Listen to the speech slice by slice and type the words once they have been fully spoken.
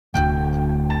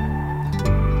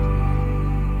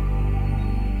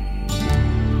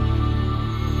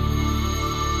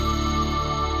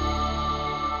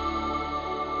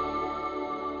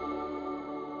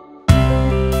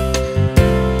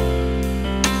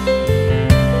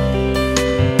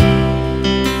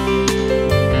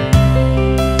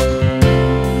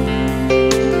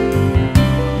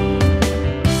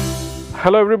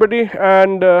Hello everybody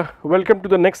and welcome to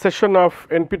the next session of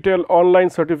NPTEL online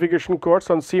certification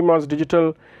course on CMOS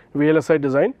digital VLSI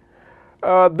design.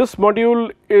 This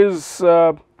module is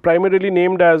primarily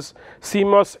named as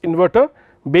CMOS Inverter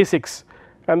Basics,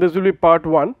 and this will be part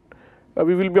 1.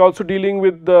 We will be also dealing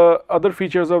with the other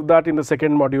features of that in the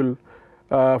second module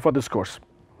for this course.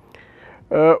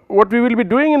 What we will be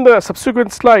doing in the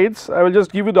subsequent slides, I will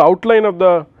just give you the outline of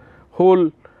the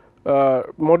whole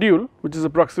module, which is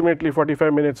approximately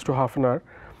 45 minutes to half an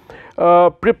hour.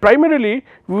 Primarily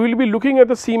we will be looking at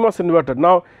the CMOS inverter.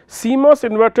 Now CMOS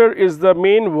inverter is the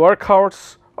main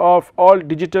workhorse of all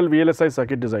digital VLSI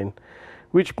circuit design,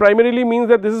 which primarily means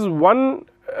that this is one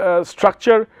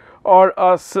structure or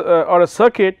a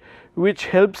circuit which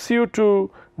helps you to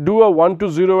do a 1 to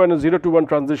 0 and a 0 to 1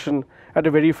 transition at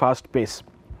a very fast pace.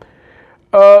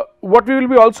 What we will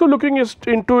be also looking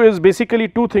into is basically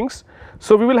two things.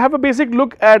 So, we will have a basic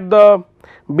look at the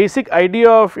basic idea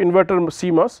of inverter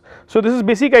CMOS. So, this is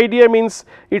basic idea means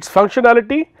its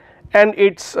functionality and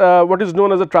its what is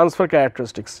known as the transfer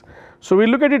characteristics. So, we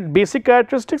will look at its basic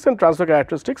characteristics and transfer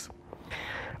characteristics.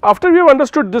 After we have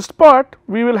understood this part,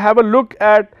 we will have a look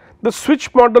at the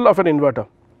switch model of an inverter,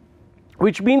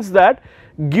 which means that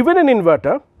given an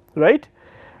inverter, right,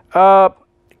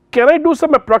 can I do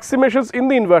some approximations in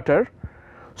the inverter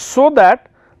so that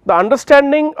the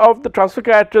understanding of the transfer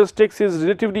characteristics is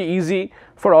relatively easy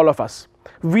for all of us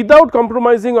without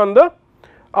compromising on the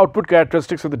output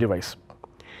characteristics of the device.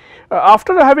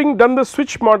 After having done the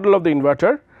switch model of the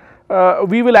inverter,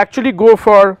 we will actually go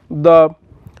for the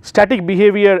static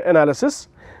behavior analysis.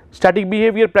 Static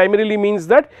behavior primarily means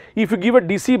that if you give a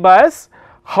DC bias,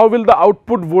 how will the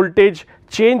output voltage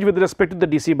change with respect to the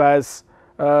DC bias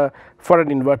for an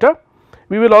inverter.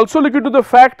 We will also look into the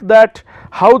fact that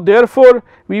how therefore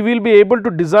we will be able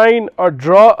to design or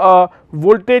draw a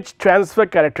voltage transfer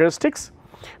characteristics,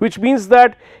 which means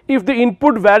that if the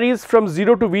input varies from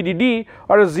 0 to VDD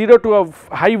or a 0 to a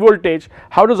high voltage,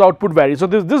 how does output vary. So,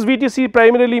 this VTC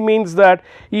primarily means that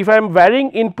if I am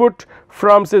varying input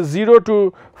from say 0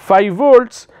 to 5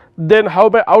 volts, then how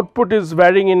my output is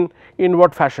varying in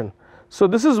what fashion. So,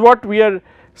 this is what we are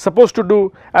supposed to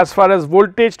do as far as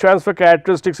voltage transfer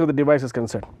characteristics of the device is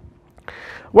concerned.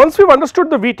 Once we have understood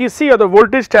the VTC or the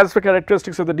voltage transfer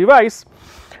characteristics of the device,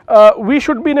 we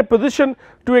should be in a position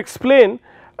to explain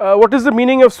what is the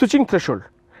meaning of switching threshold.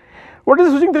 What is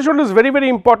the switching threshold is very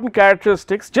important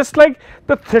characteristics, just like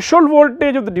the threshold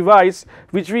voltage of the device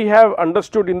which we have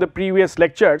understood in the previous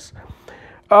lectures.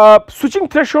 Switching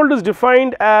threshold is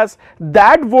defined as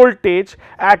that voltage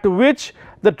at which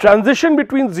the transition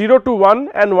between 0 to 1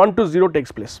 and 1 to 0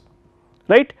 takes place,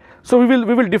 right. So, we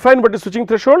will define what is switching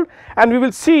threshold, and we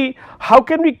will see how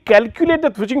can we calculate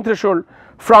the switching threshold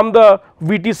from the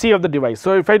VTC of the device.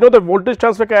 So, if I know the voltage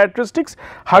transfer characteristics,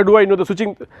 how do I know the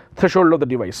switching threshold of the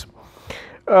device?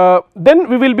 Then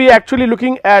we will be actually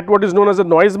looking at what is known as a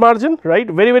noise margin, right,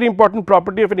 very important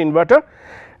property of an inverter,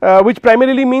 which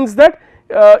primarily means that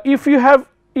if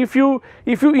you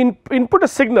input a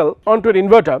signal onto an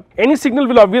inverter, any signal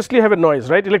will obviously have a noise,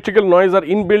 right. Electrical noise are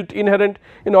inbuilt inherent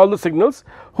in all the signals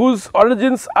whose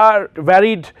origins are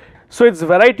varied. So, it is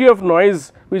variety of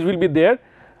noise which will be there.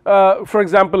 For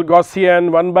example,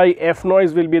 Gaussian 1 by f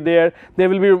noise will be there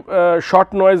will be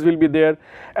short noise will be there,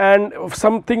 and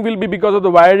something will be because of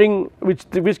the wiring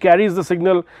which carries the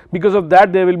signal, because of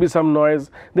that there will be some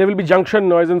noise, there will be junction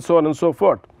noise and so on and so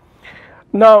forth.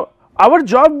 Now, our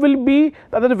job will be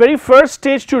at the very first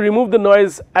stage to remove the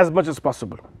noise as much as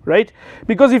possible, right,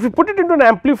 because if you put it into an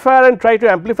amplifier and try to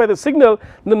amplify the signal,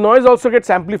 the noise also gets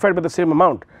amplified by the same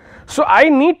amount. So, I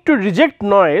need to reject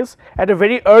noise at a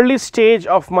very early stage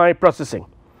of my processing,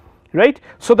 right,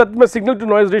 so that my signal to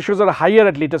noise ratios are higher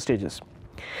at later stages,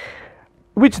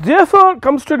 which therefore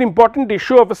comes to an important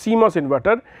issue of a CMOS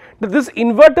inverter, that this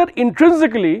inverter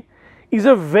intrinsically is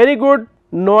a very good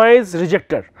noise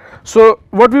rejector. So,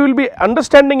 what we will be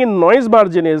understanding in noise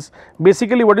margin is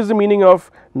basically what is the meaning of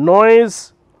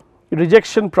noise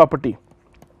rejection property,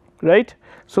 right.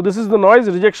 So, this is the noise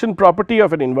rejection property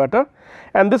of an inverter,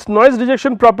 and this noise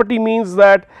rejection property means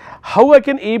that how I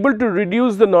can able to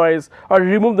reduce the noise or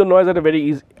remove the noise at a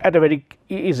very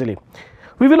easily.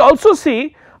 We will also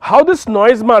see how this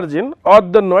noise margin or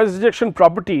the noise rejection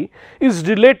property is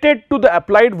related to the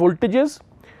applied voltages,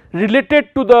 related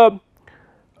to the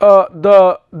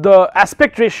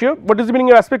aspect ratio. What is the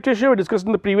meaning of aspect ratio? We discussed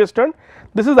in the previous turn.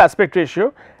 This is aspect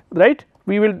ratio, right.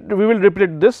 We will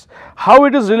repeat this, how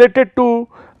it is related to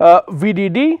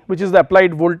VDD, which is the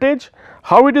applied voltage,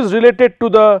 how it is related to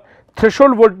the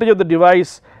threshold voltage of the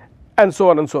device, and so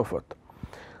on and so forth.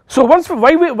 So, once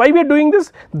why we are doing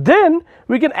this, then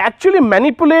we can actually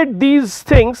manipulate these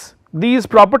things, these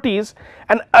properties,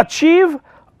 and achieve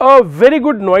a very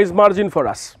good noise margin for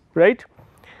us, right,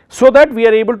 so that we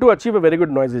are able to achieve a very good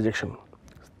noise rejection.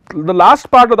 The last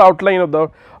part of the outline of the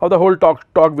whole talk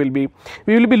will be,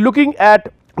 we will be looking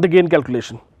at the gain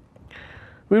calculation.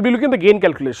 We will be looking at the gain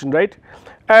calculation, right,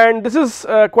 and this is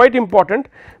quite important,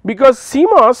 because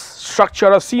CMOS structure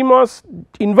or CMOS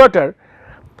inverter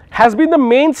has been the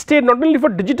mainstay not only for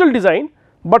digital design,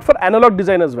 but for analog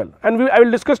design as well, and I will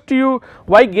discuss to you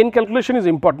why gain calculation is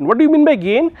important. What do you mean by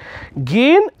gain?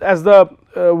 Gain, as the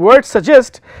word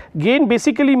suggests, gain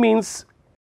basically means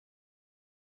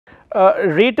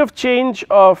rate of change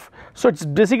of, so it is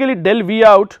basically del V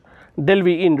out del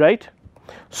V in, right.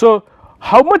 So,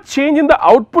 how much change in the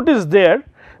output is there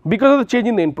because of the change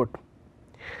in the input.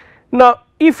 Now,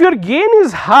 if your gain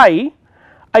is high,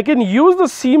 I can use the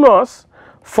CMOS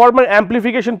for my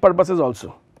amplification purposes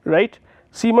also, right.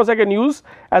 CMOS I can use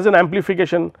as an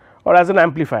amplification or as an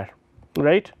amplifier,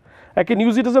 right. I can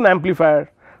use it as an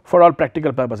amplifier for all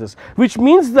practical purposes, which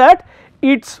means that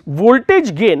its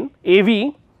voltage gain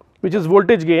AV, which is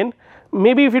voltage gain,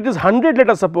 maybe if it is 100, let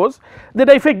us suppose, that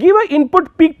if I give a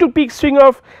input peak to peak swing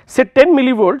of say 10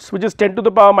 millivolts, which is 10 to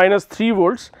the power minus 3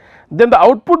 volts, then the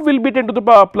output will be 10 to the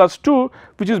power plus 2,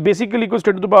 which is basically equals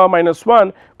to 10 to the power minus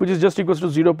 1, which is just equals to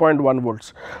 0.1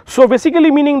 volts. So, basically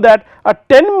meaning that a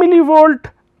 10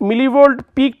 millivolt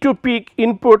peak to peak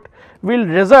input will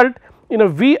result in a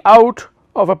V out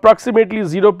of approximately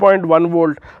 0.1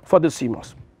 volt for the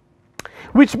CMOS,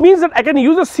 which means that I can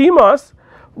use a CMOS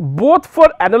both for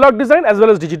analog design as well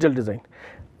as digital design.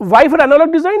 Why for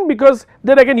analog design? Because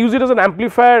then I can use it as an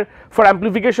amplifier for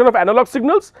amplification of analog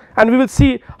signals, and we will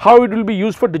see how it will be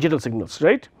used for digital signals,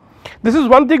 right. This is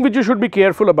one thing which you should be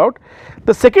careful about.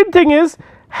 The second thing is,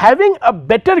 having a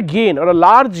better gain or a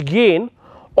large gain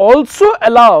also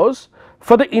allows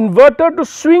for the inverter to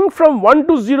swing from 1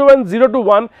 to 0 and 0 to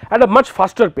 1 at a much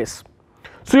faster pace.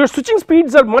 So, your switching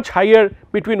speeds are much higher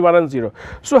between 1 and 0.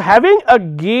 So, having a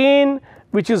gain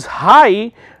which is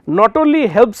high not only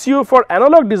helps you for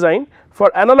analog design,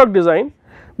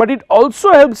 but it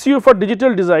also helps you for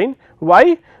digital design.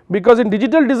 Why? Because in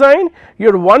digital design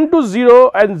your 1 to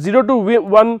 0 and 0 to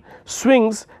 1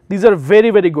 swings, these are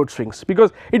very good swings,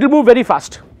 because it will move very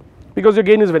fast, because your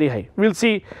gain is very high. We will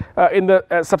see in the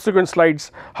subsequent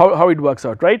slides how it works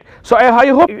out, right. So, I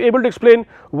hope I am able to explain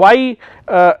why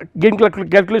gain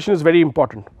calculation is very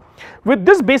important. With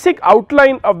this basic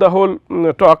outline of the whole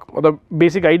talk, or the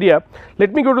basic idea,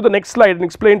 let me go to the next slide and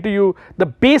explain to you the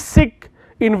basic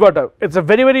inverter. It is a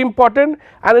very important,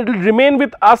 and it will remain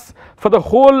with us for the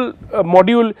whole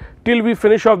module till we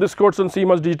finish off this course on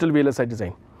CMOS digital VLSI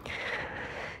design.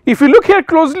 If you look here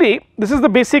closely, this is the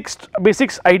basics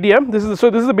idea. This is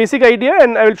the basic idea,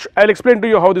 and I will explain to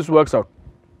you how this works out.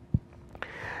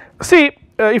 See,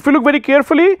 if you look very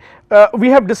carefully, we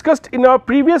have discussed in our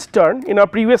previous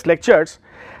lectures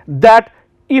that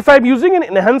if I am using an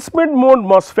enhancement mode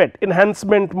MOSFET,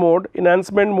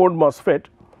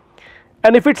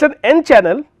 and if it is an N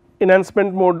channel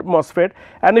enhancement mode MOSFET,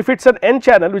 and if it is an N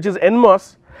channel which is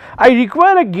NMOS, I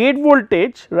require a gate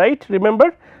voltage, right,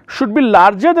 remember, should be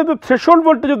larger than the threshold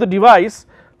voltage of the device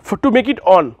to make it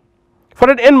on for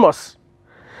an NMOS.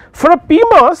 For a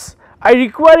PMOS, I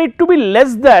require it to be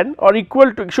less than or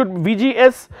equal to,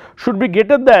 VGS should be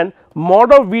greater than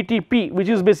mod of VTP, which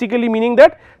is basically meaning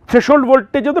that threshold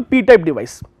voltage of the P type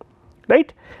device,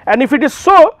 right, and if it is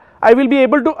so, I will be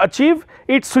able to achieve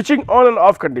its switching on and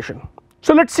off condition.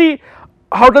 So, let us see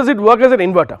how does it work as an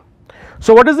inverter.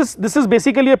 So, what is this? This is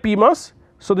basically a PMOS.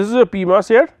 So, this is a PMOS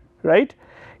here, right,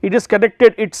 it is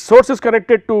connected, its source is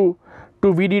connected to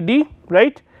VDD,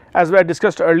 right, as I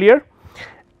discussed earlier.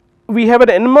 We have an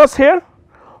NMOS here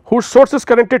whose source is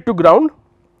connected to ground,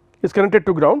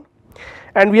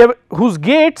 and we have whose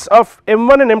gates of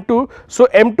M1 and M2. So,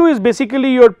 M2 is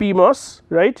basically your PMOS,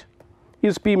 right,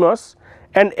 is PMOS,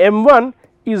 and M1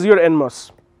 is your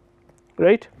NMOS,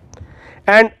 right,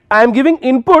 and I am giving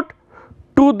input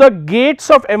to the gates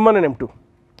of M1 and M2,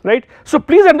 right. So,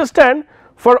 please understand,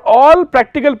 for all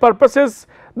practical purposes,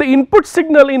 the input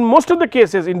signal in most of the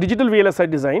cases in digital VLSI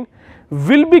design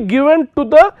will be given to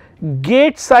the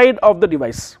gate side of the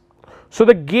device. So,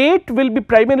 the gate will be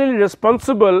primarily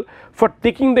responsible for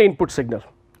taking the input signal,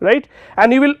 right,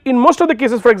 and you will, in most of the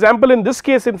cases, for example, in this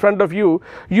case in front of you,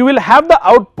 you will have the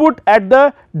output at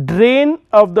the drain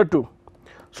of the two.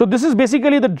 So, this is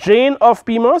basically the drain of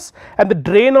PMOS and the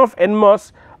drain of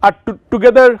NMOS are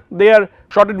together, they are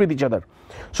shorted with each other.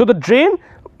 So, the drain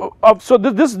of, so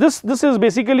this is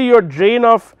basically your drain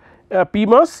of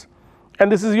PMOS,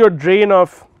 and this is your drain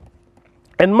of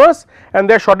NMOS and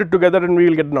they are shorted together and we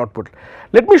will get an output.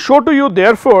 Let me show to you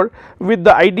therefore with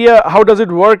the idea how does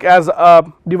it work as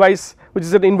a device which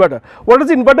is an inverter. What does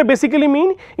inverter basically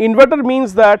mean? Inverter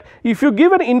means that if you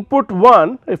give an input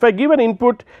 1, if I give an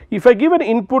input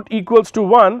equals to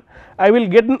 1, I will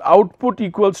get an output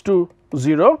equals to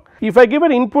 0. If I give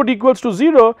an input equals to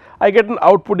 0, I get an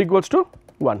output equals to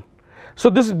 1. So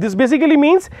this basically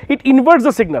means it inverts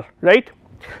the signal, right.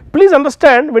 Please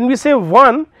understand, when we say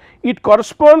 1, it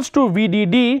corresponds to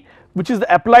VDD, which is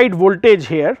the applied voltage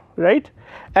here, right,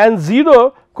 and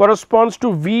 0 corresponds to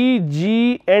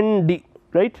VGND,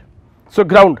 right. So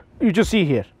ground you just see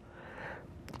here,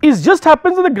 it just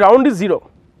happens that the ground is 0,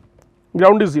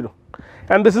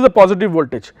 and this is a positive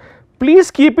voltage.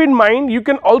 Please keep in mind, you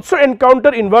can also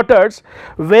encounter inverters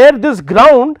where this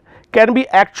ground can be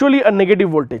actually a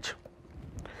negative voltage,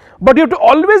 but you have to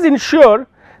always ensure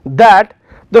that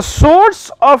the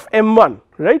source of M1,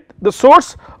 right, the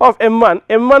source of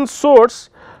M1 source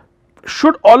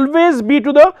should always be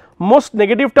to the most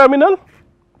negative terminal,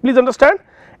 please understand,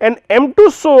 and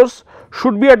M2 source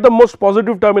should be at the most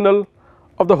positive terminal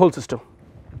of the whole system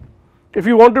if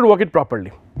you want to work it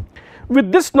properly.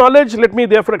 With this knowledge, let me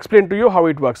therefore explain to you how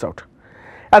it works out.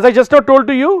 As I just now told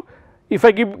to you, if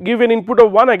I give an input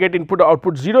of 1, I get input of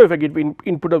output 0, if I give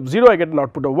input of 0, I get an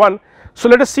output of 1. So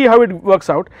let us see how it works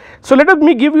out. So let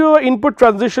me give you an input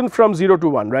transition from 0 to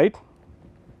 1, right,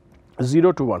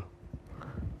 0 to 1,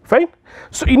 fine.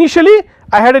 So initially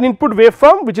I had an input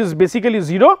waveform which is basically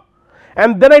 0,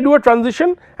 and then I do a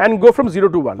transition and go from 0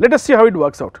 to 1. Let us see how it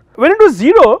works out. When it was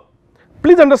 0,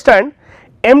 please understand,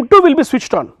 M2 will be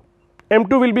switched on,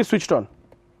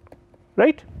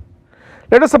 right.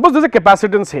 Let us suppose there is a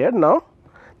capacitance here. Now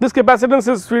this capacitance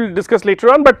is, we will discuss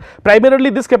later on, but primarily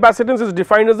this capacitance is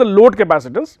defined as the load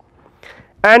capacitance,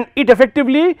 and it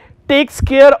effectively takes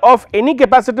care of any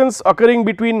capacitance occurring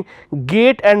between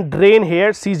gate and drain here,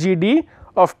 CGD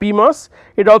of PMOS.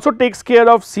 It also takes care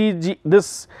of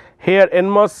this here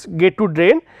NMOS gate to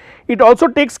drain. It also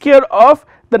takes care of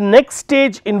the next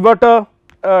stage inverter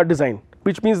design,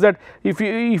 which means that if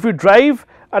you drive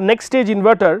a next stage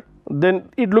inverter, then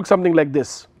it looks something like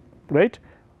this, right,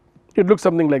 it looks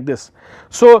something like this.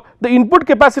 So the input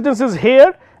capacitance is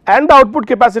here and the output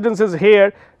capacitance is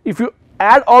here. If you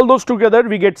add all those together,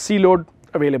 we get C load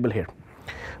available here.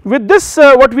 With this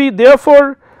what we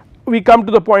therefore we come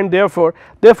to the point, therefore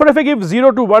if I give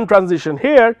 0 to 1 transition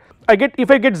here, I get, if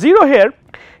I get 0 here,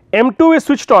 M2 is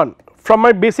switched on from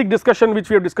my basic discussion which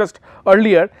we have discussed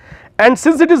earlier, and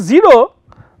since it is 0,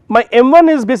 my M1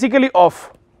 is basically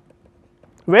off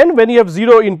when you have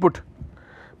 0 input,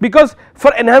 because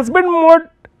for enhancement mode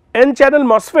n channel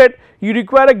MOSFET you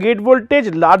require a gate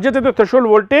voltage larger than the threshold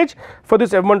voltage for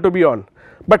this M1 to be on,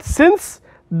 but since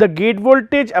the gate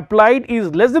voltage applied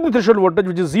is less than the threshold voltage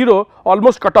which is 0,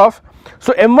 almost cut off,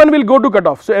 so M1 will go to cut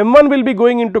off. So M1 will be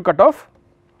going into cut off,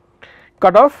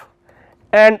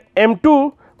 and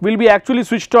M2 will be actually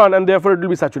switched on, and therefore it will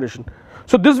be saturation.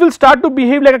 So this will start to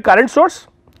behave like a current source,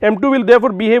 M2 will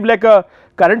therefore behave like a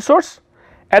current source,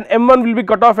 and M1 will be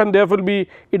cut off, and therefore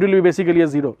it will be basically a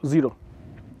 0,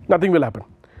 nothing will happen.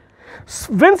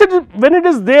 When it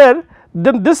is there,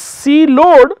 then this C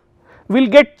load will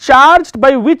get charged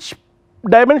by which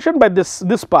dimension? By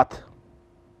this path,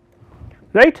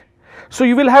 right. So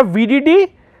you will have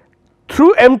VDD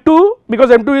through M2, because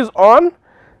M2 is on,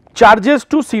 charges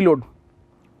to C load,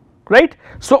 right.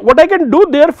 So what I can do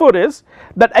therefore is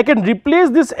that I can replace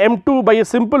this M2 by a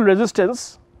simple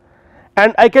resistance,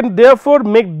 and I can therefore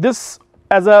make this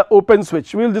as a open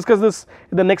switch. We will discuss this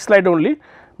in the next slide only,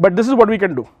 but this is what we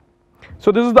can do.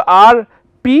 So this is the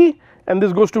RP and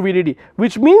this goes to VDD,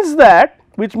 which means that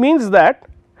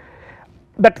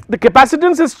the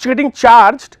capacitance is getting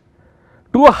charged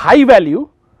to a high value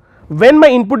when my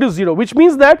input is 0, which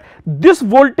means that this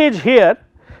voltage here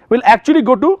will actually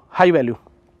go to high value.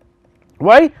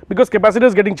 Why? Because capacitor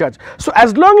is getting charged. So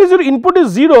as long as your input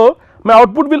is 0, my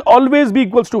output will always be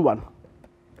equals to 1.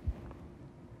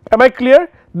 Am I clear?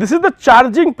 This is the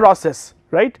charging process,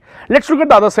 right. Let us look at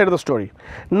the other side of the story.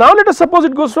 Now let us suppose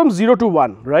it goes from 0 to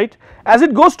 1, right. As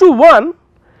it goes to 1,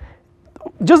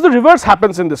 just the reverse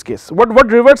happens in this case.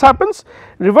 What reverse happens?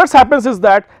 Reverse happens is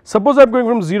that suppose I am going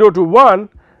from 0 to 1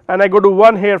 and I go to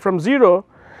 1 here from 0,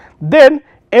 then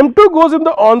M2 goes in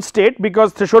the on state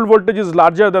because threshold voltage is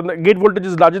larger than the gate voltage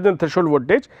is larger than threshold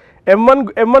voltage.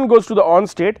 M1 goes to the on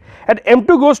state and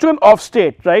M2 goes to an off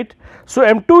state, right. So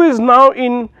M2 is now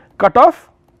in cutoff,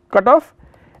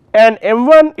 and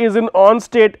M1 is in on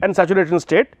state and saturation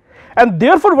state, and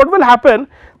therefore what will happen,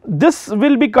 this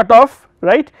will be cut off,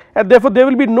 right, and therefore there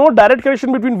will be no direct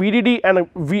connection between VDD and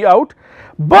V out,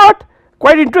 but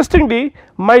quite interestingly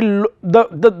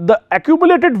the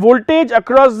accumulated voltage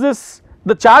across this,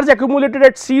 the charge accumulated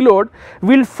at C load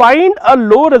will find a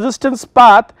low resistance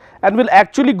path and will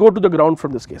actually go to the ground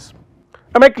from this case.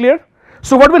 Am I clear?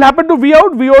 So what will happen to V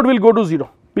out? V out will go to 0,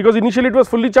 because initially it was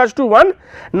fully charged to 1,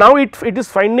 now it is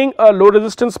finding a low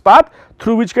resistance path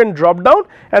through which can drop down,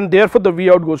 and therefore the V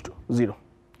out goes to 0,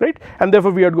 right, and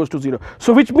therefore V out goes to 0.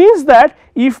 So which means that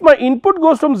if my input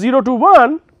goes from 0 to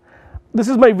 1, this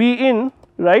is my V in,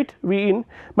 right, V in,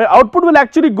 my output will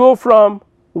actually go from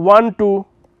 1 to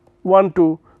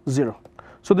 0.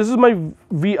 So this is my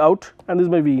V out and this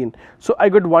is my V in. So I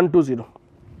got 1 to 0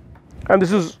 and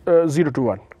this is 0 to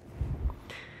 1,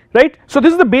 right. So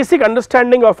this is the basic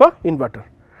understanding of a inverter,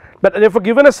 but therefore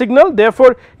given a signal,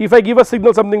 therefore if I give a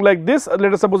signal something like this,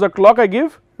 let us suppose a clock I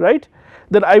give, right,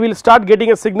 then I will start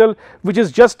getting a signal which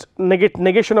is just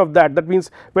negation of that. That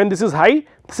means when this is high,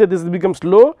 say this becomes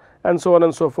low and so on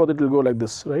and so forth, it will go like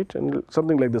this, right, and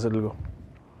something like this it will go.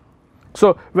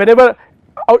 So whenever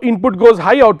our input goes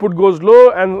high, output goes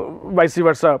low, and vice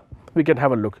versa, we can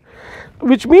have a look,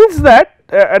 which means that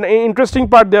an interesting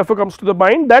part therefore comes to the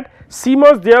mind, that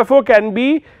CMOS therefore can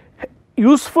be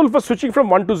useful for switching from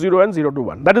 1 to 0 and 0 to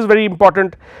 1. That is very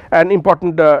important and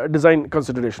important design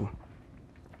consideration.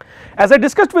 As I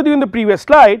discussed with you in the previous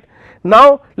slide,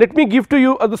 now let me give to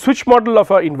you the switch model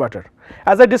of an inverter.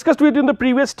 As I discussed with you in the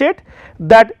previous state,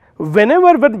 that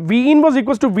whenever when V in was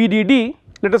equals to VDD,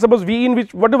 let us suppose V in,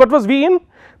 which what was V in?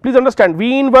 Please understand,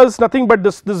 V in was nothing but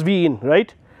this V in,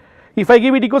 right. If I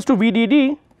give it equals to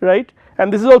VDD, right,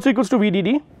 and this is also equals to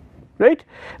VDD, right,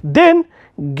 then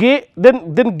gate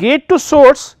to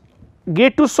source,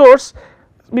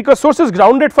 because source is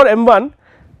grounded for M1,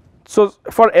 so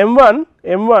for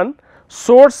M1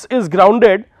 source is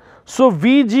grounded, so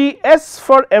VGS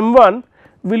for M1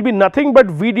 will be nothing but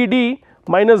VDD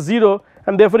minus 0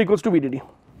 and therefore equals to VDD,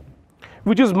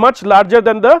 which is much larger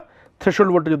than the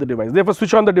threshold voltage of the device, therefore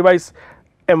switch on the device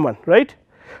M1, right.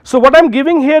 So what I am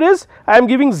giving here is, I am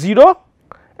giving 0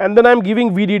 and then I am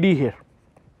giving VDD here,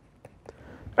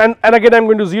 and again I am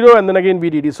going to 0 and then again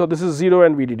VDD, so this is 0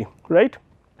 and VDD, right.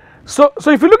 So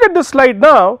if you look at this slide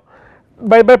now,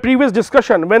 by previous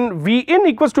discussion, when V in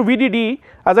equals to VDD,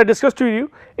 as I discussed to you,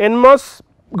 NMOS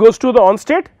goes to the on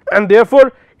state, and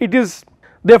therefore it is,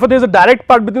 therefore there is a direct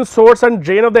part between source and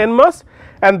drain of the NMOS,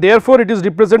 and therefore it is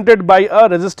represented by a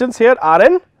resistance here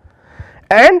Rn,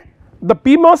 and the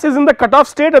PMOS is in the cutoff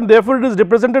state, and therefore it is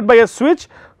represented by a switch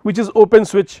which is open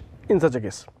switch in such a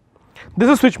case. This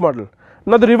is switch model.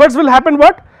 Now the reverse will happen,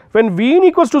 what, when V in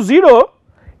equals to 0,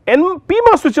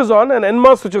 PMOS switches on and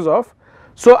NMOS switches off.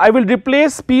 So I will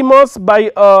replace PMOS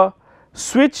by a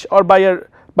switch or by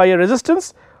a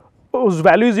resistance whose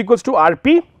value is equals to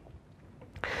Rp,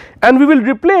 and we will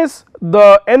replace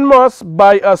the NMOS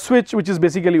by a switch which is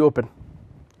basically open,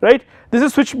 right. This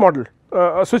is switch model,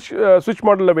 switch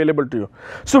model available to you.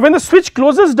 So when the switch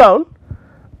closes down,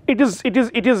 it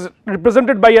is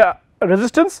represented by a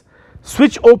resistance,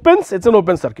 switch opens, it is an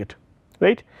open circuit,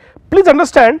 right. Please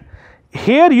understand,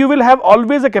 here you will have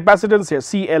always a capacitance here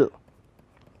CL,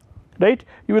 right,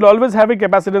 you will always have a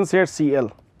capacitance here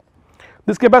CL.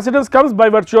 This capacitance comes by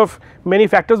virtue of many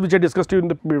factors which I discussed to you in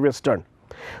the previous turn,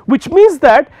 which means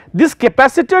that this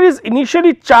capacitor is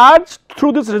initially charged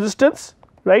through this resistance,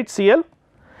 right, CL,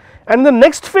 and in the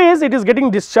next phase it is getting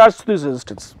discharged through this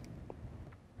resistance,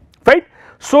 right.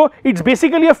 So it is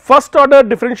basically a first order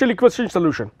differential equation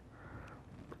solution,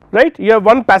 right. You have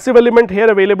one passive element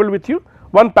here available with you,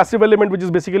 one passive element which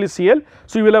is basically CL.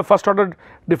 So you will have first order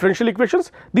differential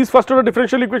equations. These first order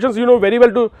differential equations you know very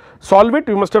well to solve it,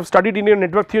 you must have studied in your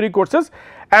network theory courses,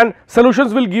 and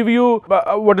solutions will give you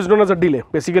what is known as a delay,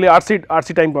 basically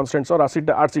RC time constants or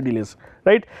RC delays,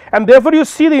 right. And therefore you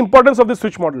see the importance of this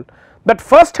switch model, that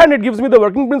first hand it gives me the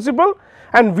working principle,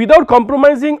 and without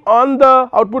compromising on the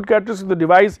output characteristics of the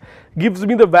device gives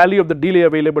me the value of the delay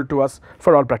available to us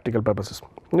for all practical purposes,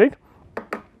 right.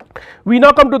 We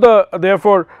now come to the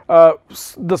therefore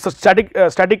the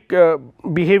static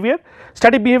behavior.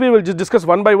 Static behavior we will just discuss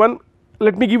one by one.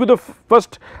 Let me give you the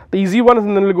first the easy one,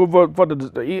 and then we will go for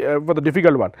the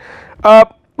difficult one.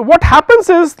 What happens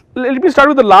is, let me start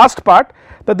with the last part,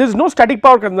 that there is no static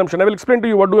power consumption. I will explain to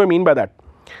you what do I mean by that.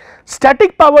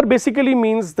 Static power basically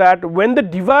means that when the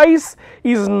device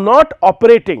is not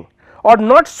operating or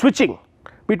not switching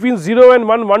between 0 and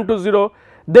 1, 1 to 0,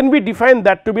 then we define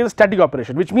that to be a static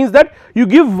operation, which means that you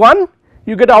give 1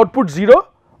 you get output 0,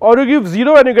 or you give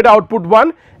 0 and you get output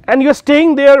 1, and you are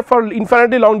staying there for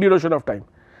infinitely long duration of time.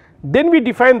 Then we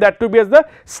define that to be as the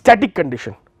static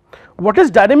condition. What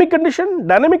is dynamic condition?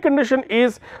 Dynamic condition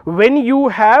is when you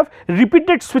have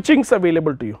repeated switchings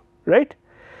available to you, right.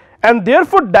 and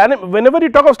therefore whenever you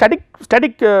talk of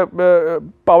static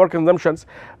power consumptions,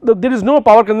 there is no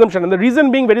power consumption, and the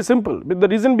reason being very simple. The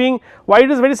reason being why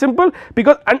it is very simple,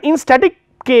 because in static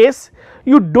case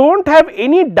you do not have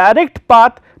any direct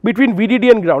path between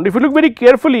VDD and ground. If you look very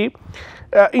carefully,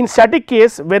 in static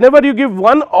case whenever you give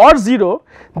 1 or 0,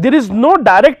 there is no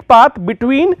direct path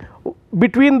between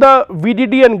the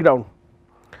VDD and ground.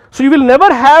 So, you will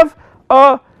never have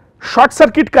a short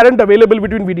circuit current available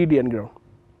between VDD and ground.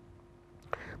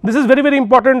 This is very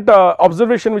important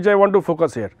observation which I want to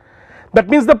focus here. That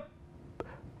means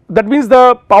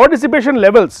the power dissipation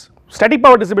levels, static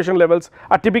power dissipation levels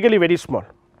are typically very small.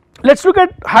 Let us look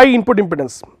at high input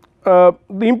impedance. The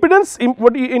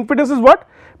impedance is what?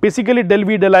 Basically del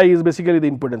V del I is basically the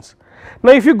impedance.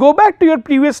 Now, if you go back to your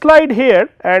previous slide here,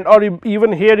 and or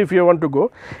even here if you want to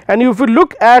go, and if you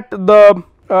look at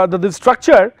the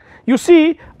structure, you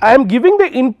see I am giving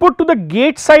the input to the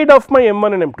gate side of my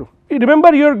M1 and M2. You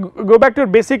remember, go back to your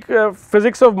basic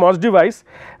physics of MOS device,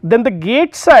 then the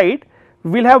gate side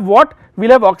will have what?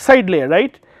 Will have oxide layer,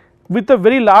 right, with a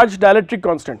very large dielectric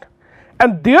constant,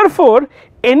 and therefore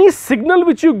any signal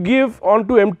which you give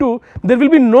onto M2, there will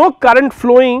be no current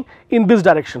flowing in this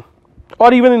direction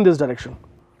or even in this direction.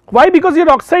 Why? Because your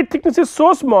oxide thickness is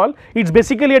so small, it is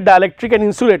basically a dielectric and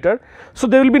insulator. So,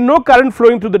 there will be no current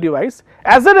flowing through the device.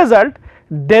 As a result,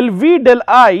 del V del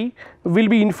I will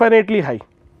be infinitely high,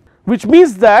 which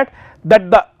means that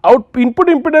the input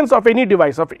impedance of any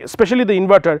device, of especially the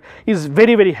inverter, is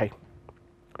very high,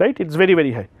 right, it is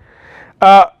very high.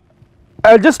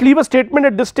 I will just leave a statement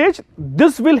at this stage.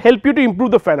 This will help you to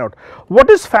improve the fan out. What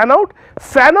is fan out?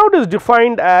 Fan out is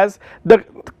defined as the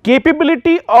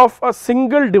capability of a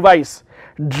single device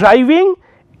driving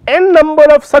n number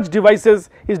of such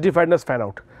devices is defined as fan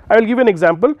out. I will give you an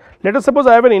example. Let us suppose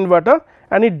I have an inverter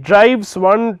and it drives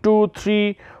 1, 2,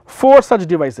 3, 4 such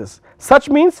devices. Such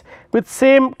means with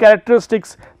same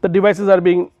characteristics the devices are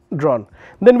being drawn.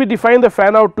 Then we define the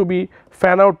fan out to be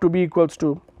equals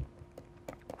to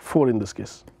 4 in this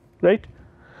case, right.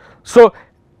 So,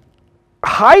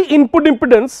 high input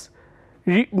impedance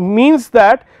means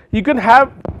that you can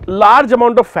have large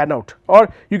amount of fan out,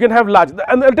 or you can have large,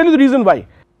 and I will tell you the reason why.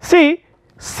 See,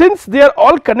 since they are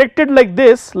all connected like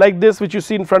this which you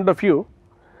see in front of you,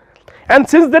 and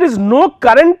since there is no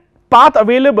current path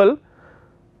available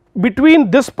between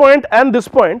this point and this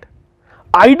point,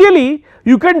 ideally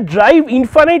you can drive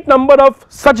infinite number of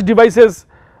such devices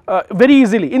very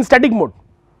easily in static mode,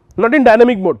 not in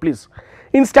dynamic mode, please.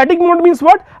 In static mode means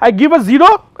what? I give a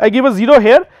 0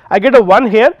 here, I get a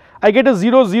 1 here, I get a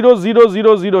 0 0 0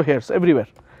 0 0 here everywhere,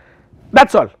 that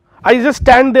is all. I just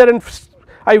stand there and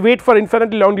I wait for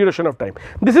infinitely long duration of time.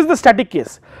 This is the static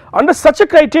case. Under such a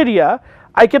criteria,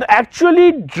 I can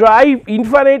actually drive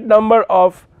infinite number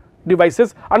of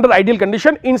devices under ideal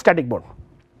condition in static mode.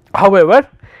 However,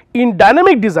 in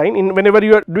dynamic design, whenever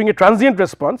you are doing a transient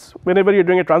response,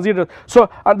 so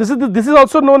this is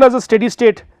also known as a steady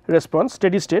state response,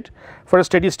 for a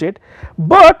steady state,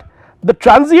 but the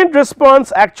transient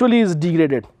response actually is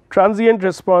degraded. I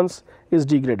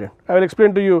will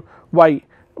explain to you why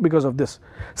because of this.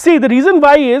 See, the reason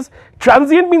why is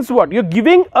transient means what? You are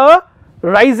giving a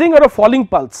rising or a falling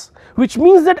pulse, which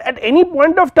means that at any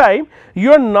point of time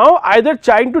you are now either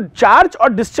trying to charge or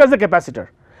discharge the capacitor.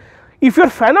 If your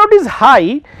fan out is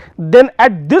high, then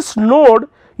at this node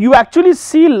you actually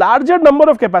see larger number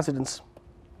of capacitance,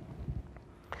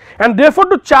 and therefore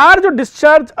to charge or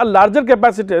discharge a larger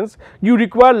capacitance you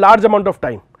require large amount of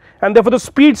time, and therefore the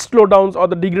speed slowdowns or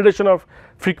the degradation of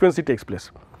frequency takes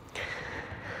place.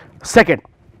 Second,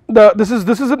 this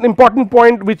is an important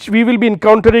point which we will be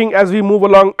encountering as we move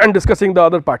along and discussing the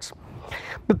other parts.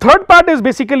 The third part is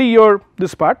basically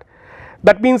this part,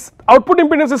 that means output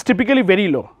impedance is typically very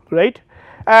low, right,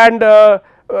 and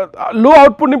low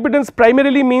output impedance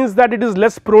primarily means that it is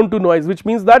less prone to noise, which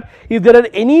means that if there are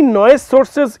any noise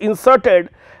sources inserted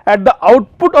at the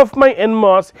output of my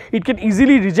NMOS, it can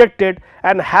easily reject it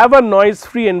and have a noise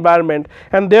free environment,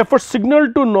 and therefore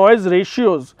signal to noise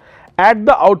ratios at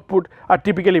the output are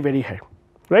typically very high,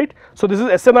 right. So, this is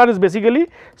SNR is basically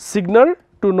signal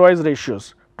to noise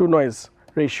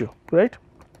ratio, right.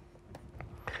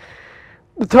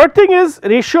 The third thing is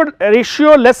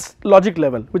ratio less logic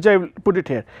level, which I will put it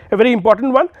here, a very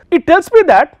important one. It tells me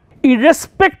that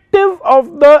irrespective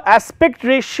of the aspect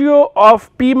ratio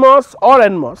of PMOS or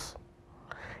NMOS,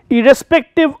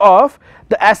 irrespective of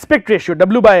the aspect ratio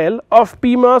W by L of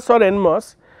PMOS or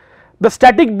NMOS, the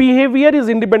static behavior is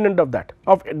independent of that,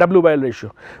 of W by L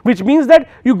ratio, which means that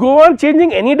you go on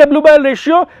changing any W by L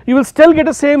ratio, you will still get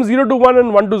the same 0 to 1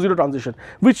 and 1 to 0 transition,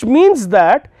 which means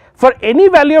that for any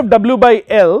value of W by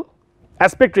L,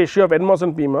 aspect ratio of NMOS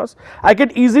and PMOS, I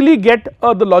can easily get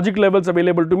the logic levels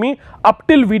available to me up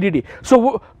till VDD.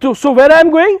 So where I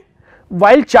am going?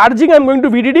 While charging I am going to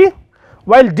VDD,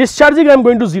 while discharging I am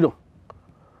going to 0.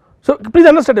 So please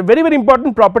understand, a very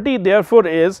important property therefore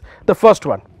is the first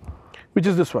one, which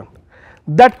is this one,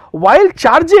 that while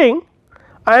charging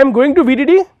I am going to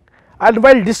VDD and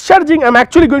while discharging I am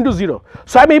actually going to 0.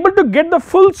 So I am able to get the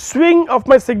full swing of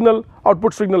my signal,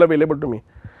 output signal available to me,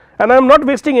 and I am not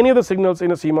wasting any of the signals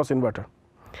in a CMOS inverter.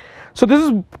 So this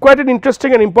is quite an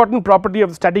interesting and important property of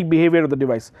the static behavior of the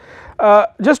device.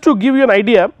 Just to give you an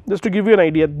idea, this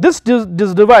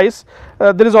device,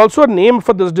 there is also a name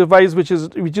for this device which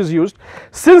is used.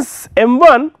 Since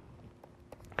M1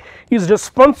 is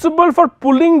responsible for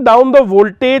pulling down the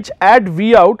voltage at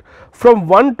V out from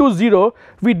 1 to 0,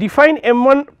 we define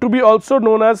M1 to be also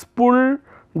known as pull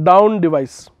down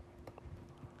device,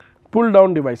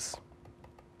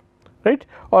 right,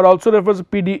 or also refers to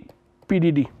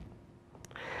PDD.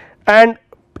 And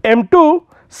M2,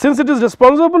 since it is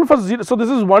responsible for 0, so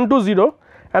this is 1 to 0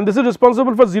 and this is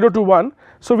responsible for 0 to 1.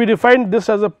 So we define this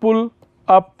as a pull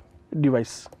up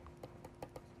device.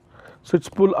 So it is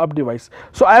pull up device.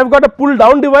 So I have got a pull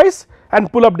down device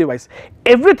and pull up device.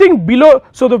 Everything below,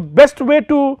 so the best way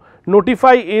to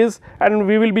notify is, and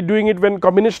we will be doing it when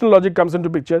combinational logic comes into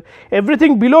picture,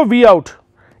 everything below V out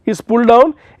is pull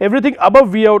down, everything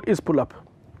above V out is pull up.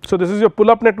 So this is your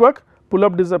pull up network, pull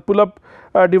up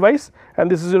device, and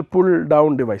this is your pull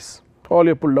down device, all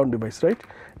your pull down device, right.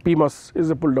 PMOS is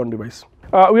a pull down device.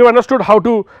 We have understood how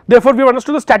to, therefore we have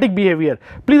understood the static behavior.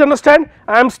 Please understand,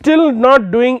 I am still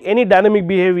not doing any dynamic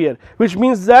behavior, which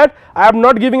means that I am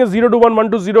not giving a 0 to 1, 1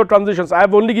 to 0 transitions, I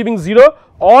am only giving 0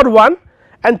 or 1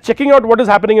 and checking out what is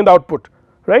happening in the output,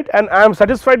 right, and I am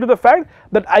satisfied with the fact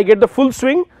that I get the full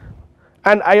swing,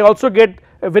 and I also get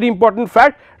a very important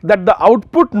fact that the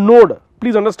output node,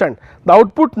 please understand, the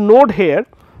output node here,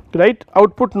 right,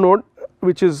 output node,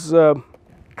 which is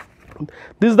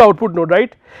this is the output node,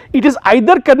 right, it is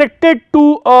either connected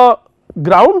to a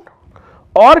ground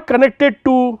or connected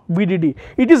to VDD,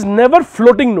 it is never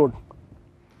floating node,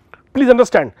 please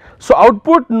understand. So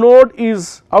output node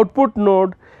is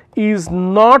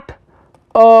not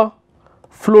a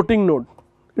floating node,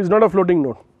 it is not a floating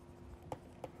node,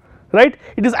 right,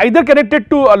 it is either connected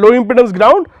to a low impedance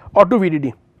ground or to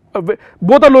VDD.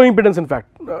 Both are low impedance, in fact,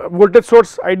 voltage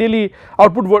source, ideally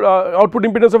output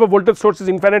impedance of a voltage source is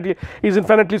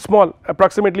infinitely small,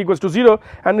 approximately equals to 0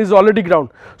 and is already ground.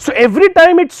 So every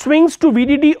time it swings to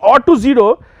VDD or to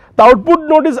 0, the output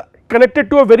node is connected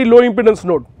to a very low impedance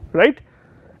node, right,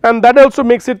 and that also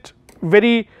makes it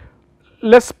very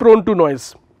less prone to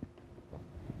noise,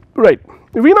 right.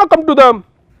 We now come to the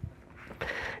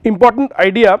important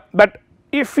idea that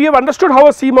if we have understood how a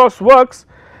CMOS works,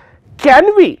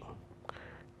 can we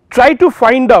try to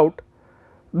find out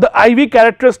the IV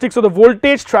characteristics or the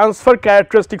voltage transfer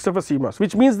characteristics of a CMOS,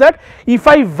 which means that if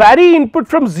I vary input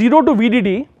from 0 to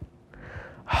VDD,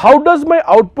 how does my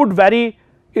output vary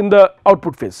in the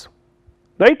output phase,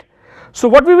 right. So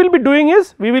what we will be doing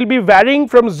is, we will be varying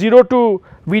from 0 to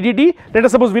VDD, let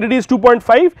us suppose VDD is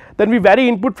 2.5, then we vary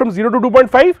input from 0 to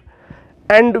 2.5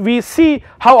 and we see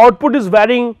how output is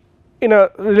varying in a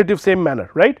relative same manner,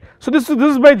 right. So this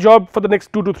is my job for the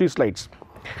next 2 to 3 slides.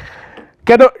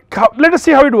 Let us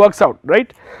see how it works out,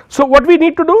 right. So what we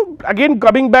need to do, again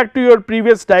coming back to your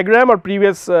previous diagram or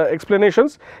previous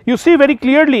explanations, you see very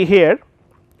clearly here,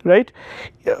 right,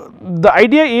 the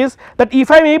idea is that if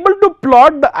I am able to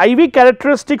plot the IV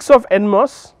characteristics of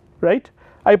NMOS, right,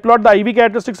 I plot the IV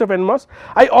characteristics of NMOS,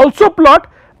 I also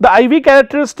plot the IV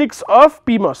characteristics of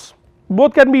PMOS,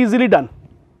 both can be easily done,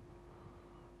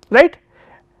 right.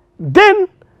 Then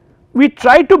we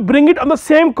try to bring it on the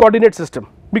same coordinate system,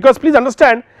 because please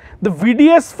understand, the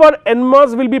VDS for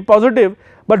NMOS will be positive,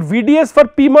 but VDS for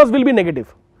PMOS will be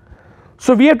negative.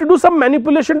 So we have to do some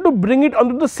manipulation to bring it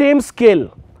onto the same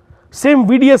scale, same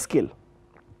VDS scale,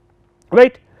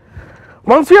 right.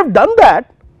 Once we have done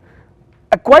that,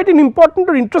 quite an important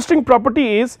or interesting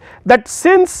property is that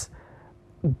since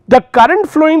the current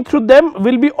flowing through them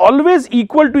will be always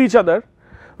equal to each other,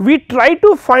 we try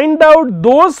to find out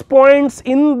those points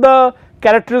in the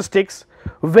characteristics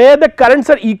where the currents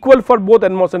are equal for both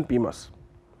NMOS and PMOS.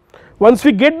 Once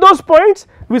we get those points,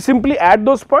 we simply add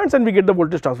those points and we get the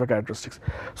voltage transfer characteristics.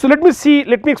 So let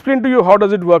me explain to you how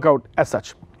does it work out as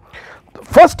such. The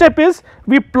first step is,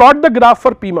 we plot the graph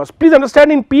for PMOS. Please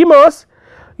understand, in PMOS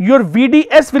your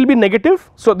VDS will be negative,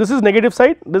 so this is negative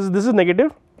side, this is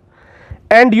negative,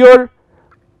 and your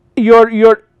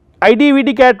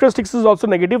IDVD characteristics is also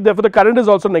negative, therefore the current is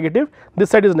also negative,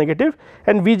 this side is negative,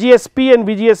 and VGSP and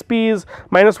VGSP is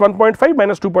minus 1.5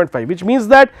 minus 2.5, which means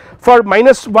that for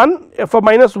minus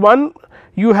 1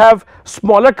 you have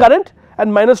smaller current,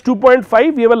 and minus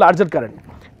 2.5 we have a larger current,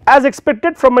 as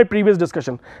expected from my previous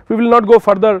discussion. We will not go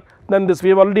further than this, we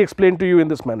have already explained to you in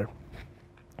this manner.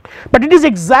 But it is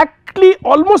exactly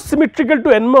almost symmetrical to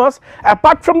NMOS,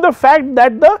 apart from the fact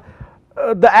that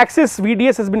the axis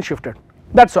VDS has been shifted,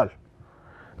 that is all,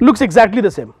 looks exactly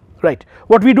the same, right.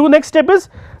 What we do next step is,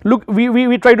 look,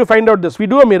 we try to find out this, we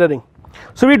do a mirroring.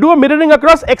 So we do a mirroring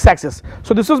across x axis.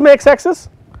 So this was my x axis,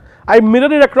 I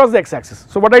mirror it across the x axis.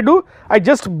 So what I do, I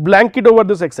just blank it over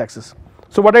this x axis.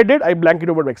 So what I did, I blank it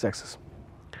over the x axis.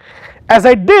 As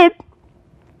I did,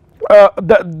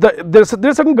 there are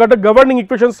certain governing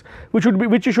equations which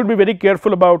you should be very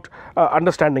careful about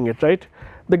understanding it, right.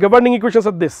 The governing equations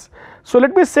are this. So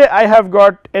let me say I have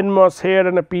got NMOS here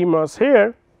and a PMOS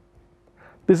here,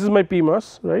 this is my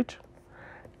PMOS, right,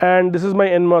 and this is my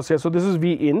NMOS here. So this is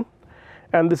V in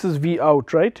and this is V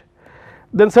out, right.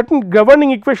 Then certain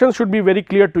governing equations should be very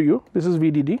clear to you, this is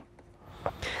VDD.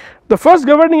 The first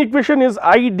governing equation is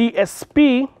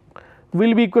IDSP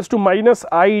will be equals to minus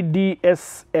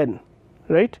IDSN,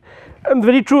 right, and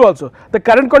very true also. The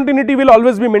current continuity will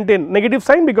always be maintained, negative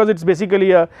sign, because it is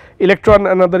basically a electron,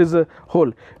 another is a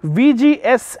hole.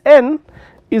 VGSN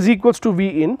is equals to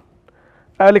V in,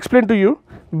 I will explain to you.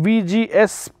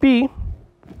 VGSP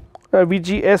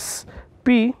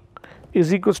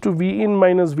is equals to V in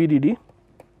minus VDD.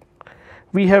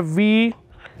 We have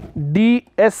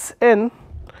VDSN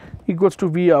equals to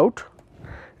V out,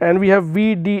 and we have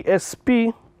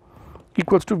VDSP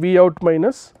equals to V out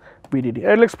minus VDD.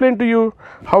 I will explain to you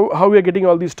how we are getting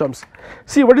all these terms.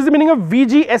 See, what is the meaning of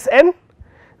VGSN?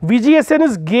 VGSN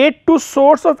is gate to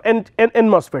source of N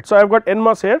MOSFET. So I have got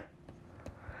NMOS here.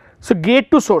 So gate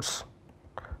to source,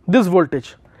 this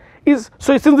voltage is,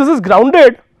 so since this is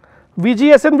grounded,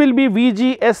 VGSN will be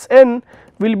VGSN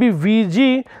will be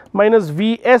Vg minus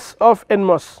Vs of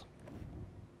NMOS,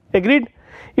 agreed.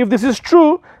 If this is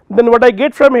true, then what I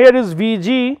get from here is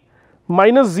Vg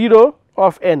minus 0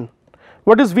 of N.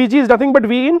 What is Vg is nothing but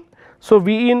V in, so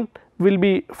V in will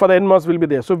be for the NMOS will be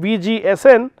there. So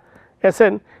VGSN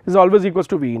is always equals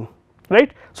to V in,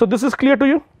 right. So this is clear to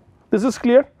you, this is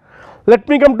clear. Let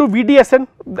me come to VDSN,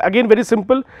 again very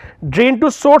simple, drain to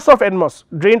source of NMOS,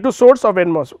 drain to source of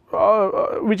NMOS,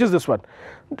 which is this one.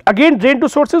 Again drain to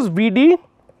source is VD,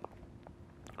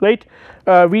 right,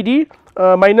 VD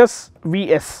minus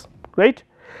Vs, right.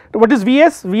 What is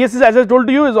Vs? Vs is, as I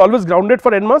told you, is always grounded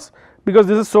for NMOS, because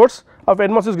this is source of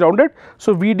NMOS is grounded.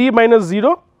 So Vd minus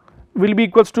 0 will be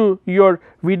equals to your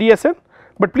VDSN,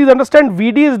 but please understand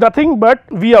Vd is nothing but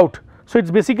V out. So it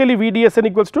is basically VDSN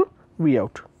equals to V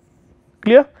out,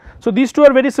 clear. So these two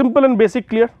are very simple and basic,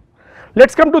 clear. Let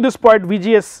us come to this point,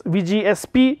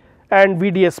 VGSP and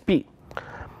VDSP.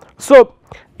 So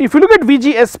if you look at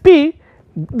VGSP,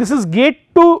 this is gate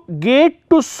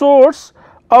to source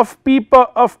of P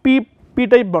type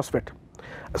MOSFET.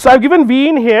 So I have given V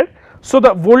in here, so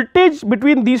the voltage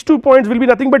between these 2 points will be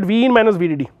nothing but V in minus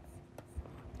VDD,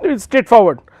 it is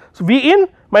straightforward. So V in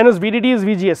minus VDD is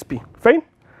VGSP, fine,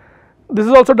 this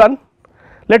is also done.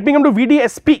 Let me come to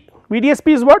VDSP.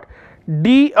 VDSP is what?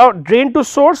 Drain to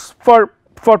source for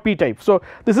P type. So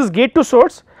this is gate to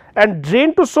source, and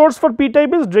drain to source for P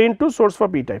type is drain to source for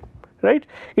P type, right.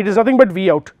 It is nothing but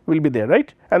V out will be there,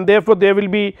 right, and therefore there will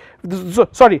be this,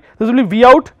 this will be V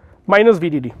out minus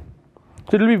VDD.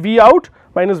 So it will be V out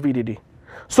minus VDD.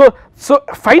 So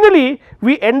finally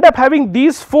we end up having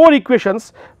these 4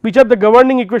 equations which are the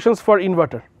governing equations for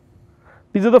inverter.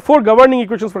 These are the 4 governing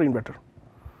equations for inverter,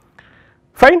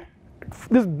 fine.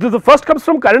 The first comes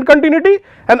from current continuity,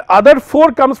 and other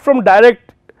 4 comes from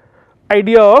direct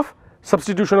idea of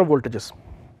substitution of voltages.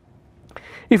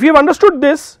 If you have understood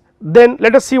this, then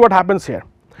let us see what happens here.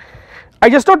 I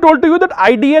just now told to you that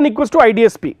IDN equals to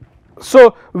IDSP.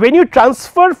 So when you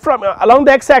transfer from along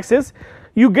the x axis,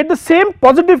 you get the same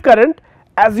positive current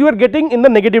as you are getting in the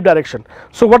negative direction.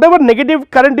 So whatever negative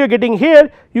current you are getting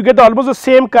here, you get almost the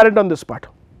same current on this part.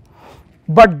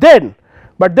 But then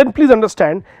please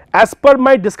understand, as per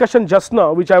my discussion just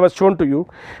now which I was shown to you,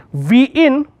 V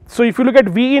in, so if you look at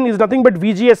V in is nothing but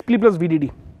VGSP plus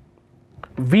VDD.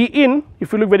 V in,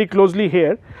 if you look very closely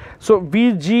here, so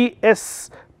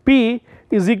VGSP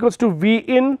is equals to V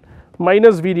in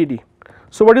minus VDD.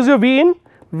 So what is your V in?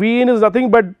 V in is nothing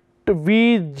but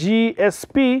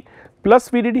VGSP plus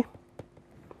VDD.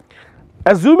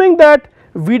 Assuming that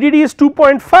VDD is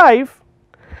 2.5,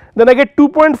 then I get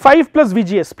 2.5 plus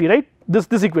VGSP, right,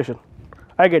 this equation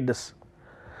I get this.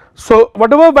 So,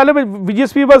 whatever value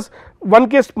VGSP was one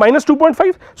case minus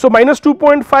 2.5. So, minus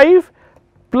 2.5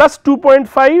 plus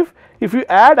 2.5, if you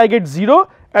add I get 0,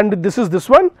 and this is this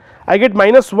one, I get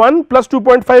minus 1 plus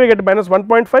 2.5, I get minus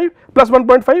 1.5 plus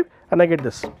 1.5, and I get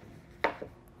this.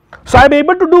 So, I am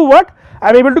able to do what? I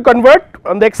am able to convert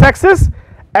on the x axis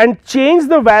and change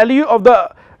the value of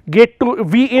the gate to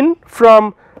V in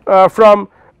from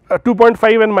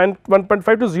 2.5 and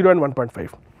 1.5 to 0 and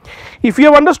 1.5. If you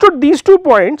have understood these 2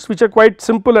 points, which are quite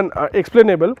simple and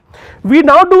explainable, we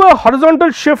now do a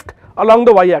horizontal shift along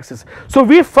the y axis. So,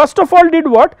 we first of all did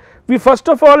what? We first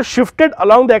of all shifted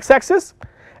along the x axis,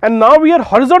 and now we are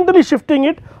horizontally shifting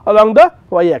it along the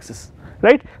y axis,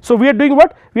 right. So, we are doing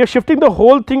what? We are shifting the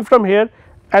whole thing from here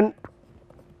and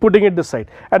putting it this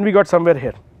side, and we got somewhere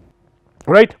here,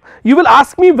 right. You will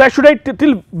ask me where should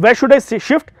I say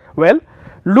shift? Well,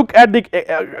 look at the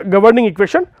governing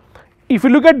equation. If you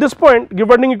look at this point,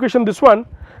 governing equation, this one,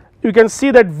 you can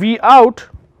see that V out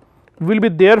will be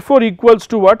therefore equals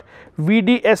to what?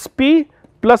 VDSP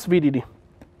plus VDD,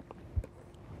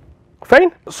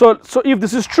 fine. So, if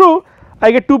this is true,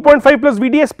 I get 2.5 plus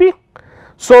VDSP.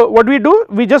 So, what we do?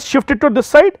 We just shift it to this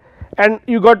side, and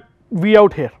you got V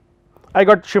out here, I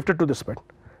got shifted to this point,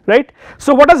 right.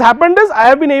 So, what has happened is I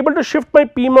have been able to shift my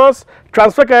PMOS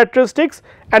transfer characteristics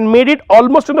and made it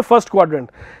almost in the first quadrant.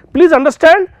 Please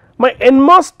understand, my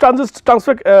NMOS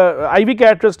transfer IV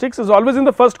characteristics is always in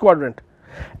the first quadrant,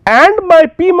 and my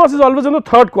PMOS is always in the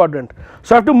third quadrant.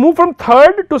 So, I have to move from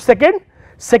third to second,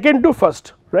 second to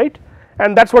first, right,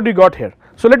 and that is what we got here.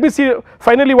 So, let me see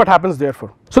finally what happens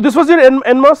therefore. So, this was your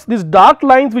NMOS. These dark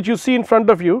lines which you see in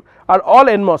front of you are all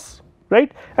NMOS,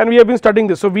 right, and we have been studying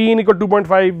this. So, V in equal to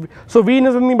 2.5. So, V in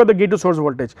is nothing but the gate to source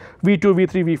voltage, V2,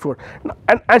 V3, V4,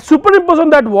 and I superimpose on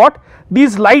that what?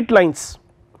 These light lines,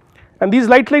 and these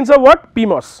light lines are what?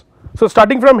 PMOS. So,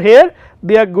 starting from here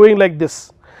they are going like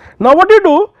this. Now, what you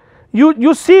do?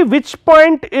 You see which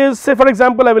point is, say for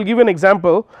example, I will give you an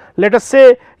example. Let us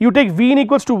say you take V in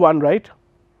equals to 1, right,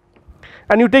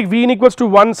 and you take V in equals to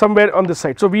 1 somewhere on this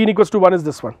side. So, V in equals to 1 is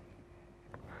this one,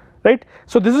 right.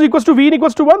 So, this is equals to V in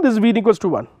equals to 1, this is V in equals to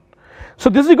 1. So,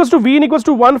 this is equals to V in equals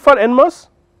to 1 for NMOS,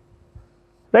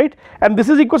 right, and this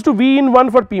is equals to V in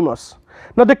 1 for PMOS.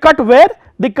 Now, they cut where?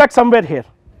 They cut somewhere here.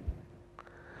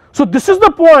 So, this is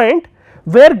the point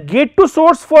where gate to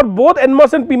source for both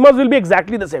NMOS and PMOS will be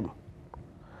exactly the same,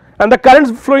 and the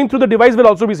currents flowing through the device will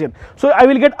also be same. So, I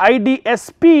will get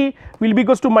IDSP will be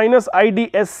equals to minus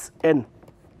IDSN,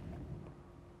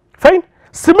 fine.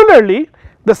 Similarly,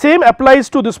 the same applies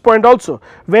to this point also,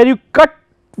 where you cut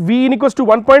V in equals to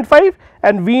 1.5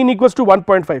 and V in equals to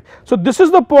 1.5. So, this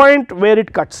is the point where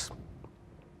it cuts.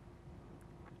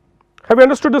 Have you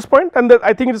understood this point? And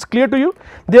I think it is clear to you.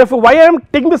 Therefore, why I am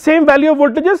taking the same value of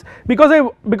voltages?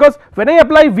 Because when I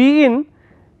apply V in,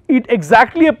 it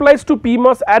exactly applies to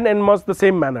PMOS and NMOS the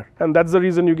same manner, and that is the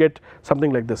reason you get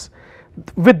something like this.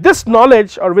 With this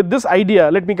knowledge or with this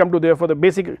idea, let me come to therefore the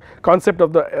basic concept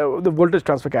of the voltage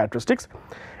transfer characteristics,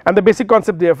 and the basic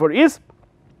concept therefore is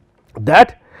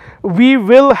that we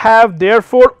will have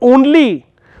therefore only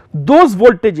those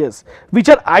voltages which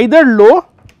are either low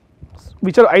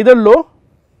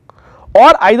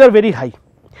or either very high.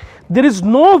 There is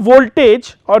no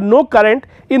voltage or no current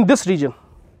in this region,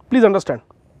 please understand.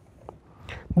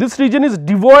 This region is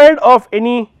devoid of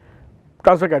any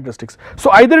transfer characteristics.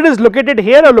 So, either it is located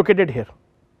here or located here.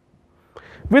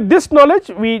 With this knowledge,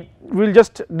 we will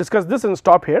just discuss this and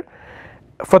stop here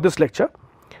for this lecture,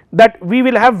 that we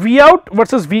will have V out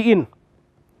versus V in,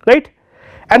 right,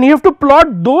 and you have to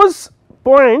plot those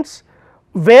points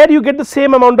where you get the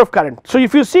same amount of current. So,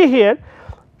 if you see here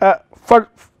for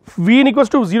V in equals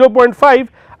to 0.5,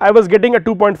 I was getting a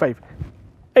 2.5.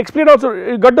 Explain also,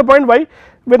 you got the point why?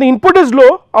 When the input is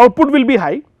low, output will be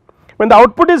high. When the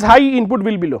output is high, input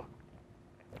will be low.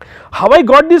 How I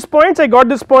got these points? I got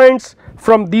these points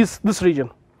from this region.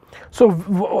 So,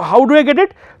 how do I get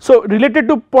it? So, related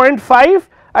to 0.5,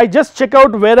 I just check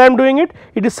out where I am doing it.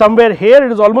 It is somewhere here,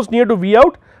 it is almost near to V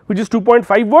out, which is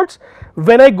 2.5 volts.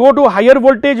 When I go to higher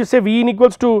voltage, say V in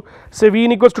equals to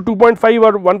 2.5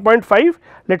 or 1.5,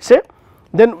 let us say,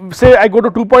 then say I go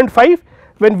to 2.5.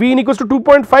 When V in equals to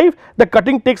 2.5, the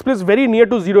cutting takes place very near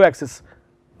to 0 axis,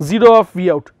 0 of V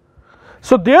out.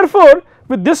 So, therefore,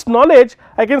 with this knowledge,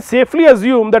 I can safely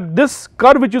assume that this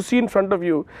curve which you see in front of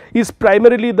you is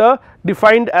primarily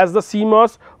defined as the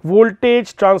CMOS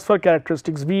voltage transfer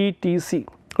characteristics, VTC,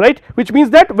 right, which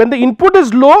means that when the input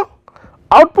is low,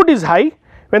 output is high,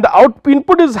 when the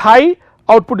input is high,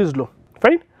 output is low,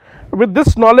 fine. With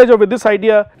this knowledge or with this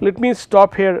idea, let me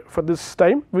stop here for this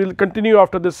time. We will continue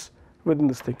after this within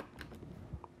this thing.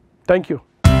 Thank you.